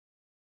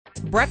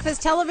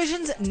Breakfast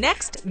Television's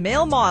next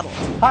male model.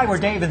 Hi, we're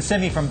Dave and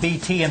Simi from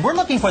BT, and we're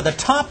looking for the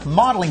top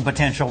modeling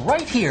potential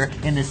right here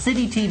in the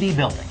City TV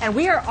building. And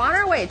we are on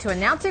our way to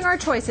announcing our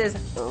choices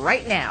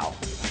right now.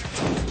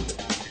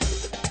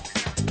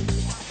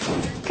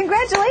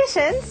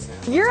 Congratulations!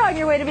 You're on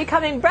your way to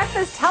becoming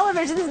Breakfast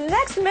Television's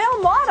next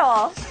male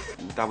model.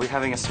 Are we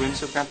having a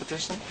swimsuit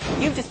competition?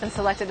 You've just been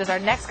selected as our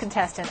next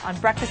contestant on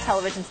Breakfast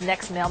Television's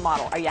next male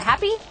model. Are you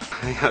happy?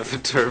 I have a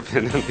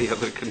turban and the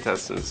other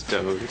contestants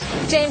don't.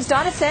 James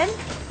Donaldson,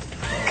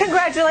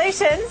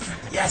 congratulations!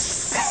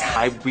 Yes!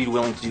 I'd be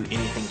willing to do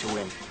anything to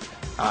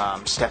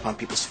win. Step on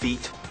people's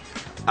feet,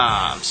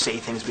 say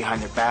things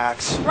behind their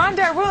backs. Ron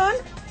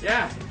Darwoon,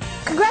 Yeah.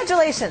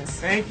 congratulations!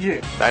 Thank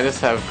you. I just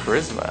have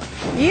charisma.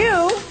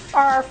 You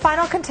are our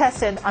final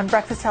contestant on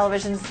Breakfast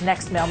Television's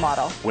next male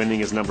model. Winning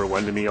is number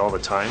one to me all the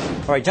time.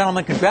 All right,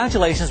 gentlemen,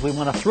 congratulations. We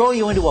want to throw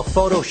you into a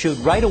photo shoot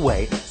right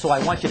away, so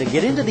I want you to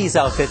get into these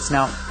outfits.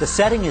 Now, the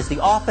setting is the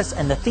office,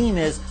 and the theme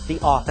is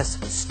the office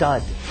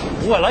stud.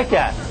 Ooh, I like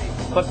that.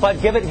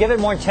 But give it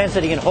more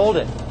intensity and hold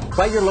it.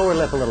 Bite your lower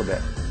lip a little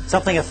bit.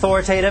 Something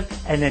authoritative,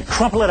 and then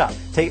crumple it up.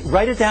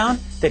 Write it down,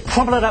 then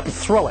crumple it up and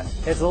throw it.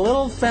 It's a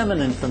little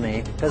feminine for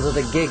me because of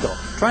the giggle.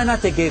 Try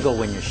not to giggle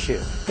when you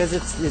shoot, because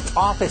it's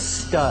office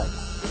stud.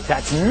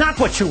 That's not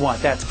what you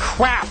want. That's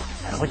crap.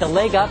 With the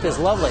leg up is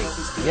lovely.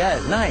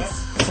 Yeah, nice.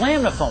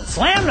 Slam the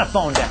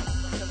phone down.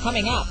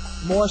 Coming up,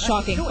 more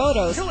shocking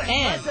photos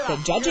and the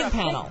judging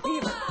panel.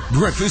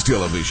 Breakfast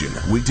Television,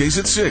 weekdays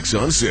at 6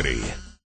 on City.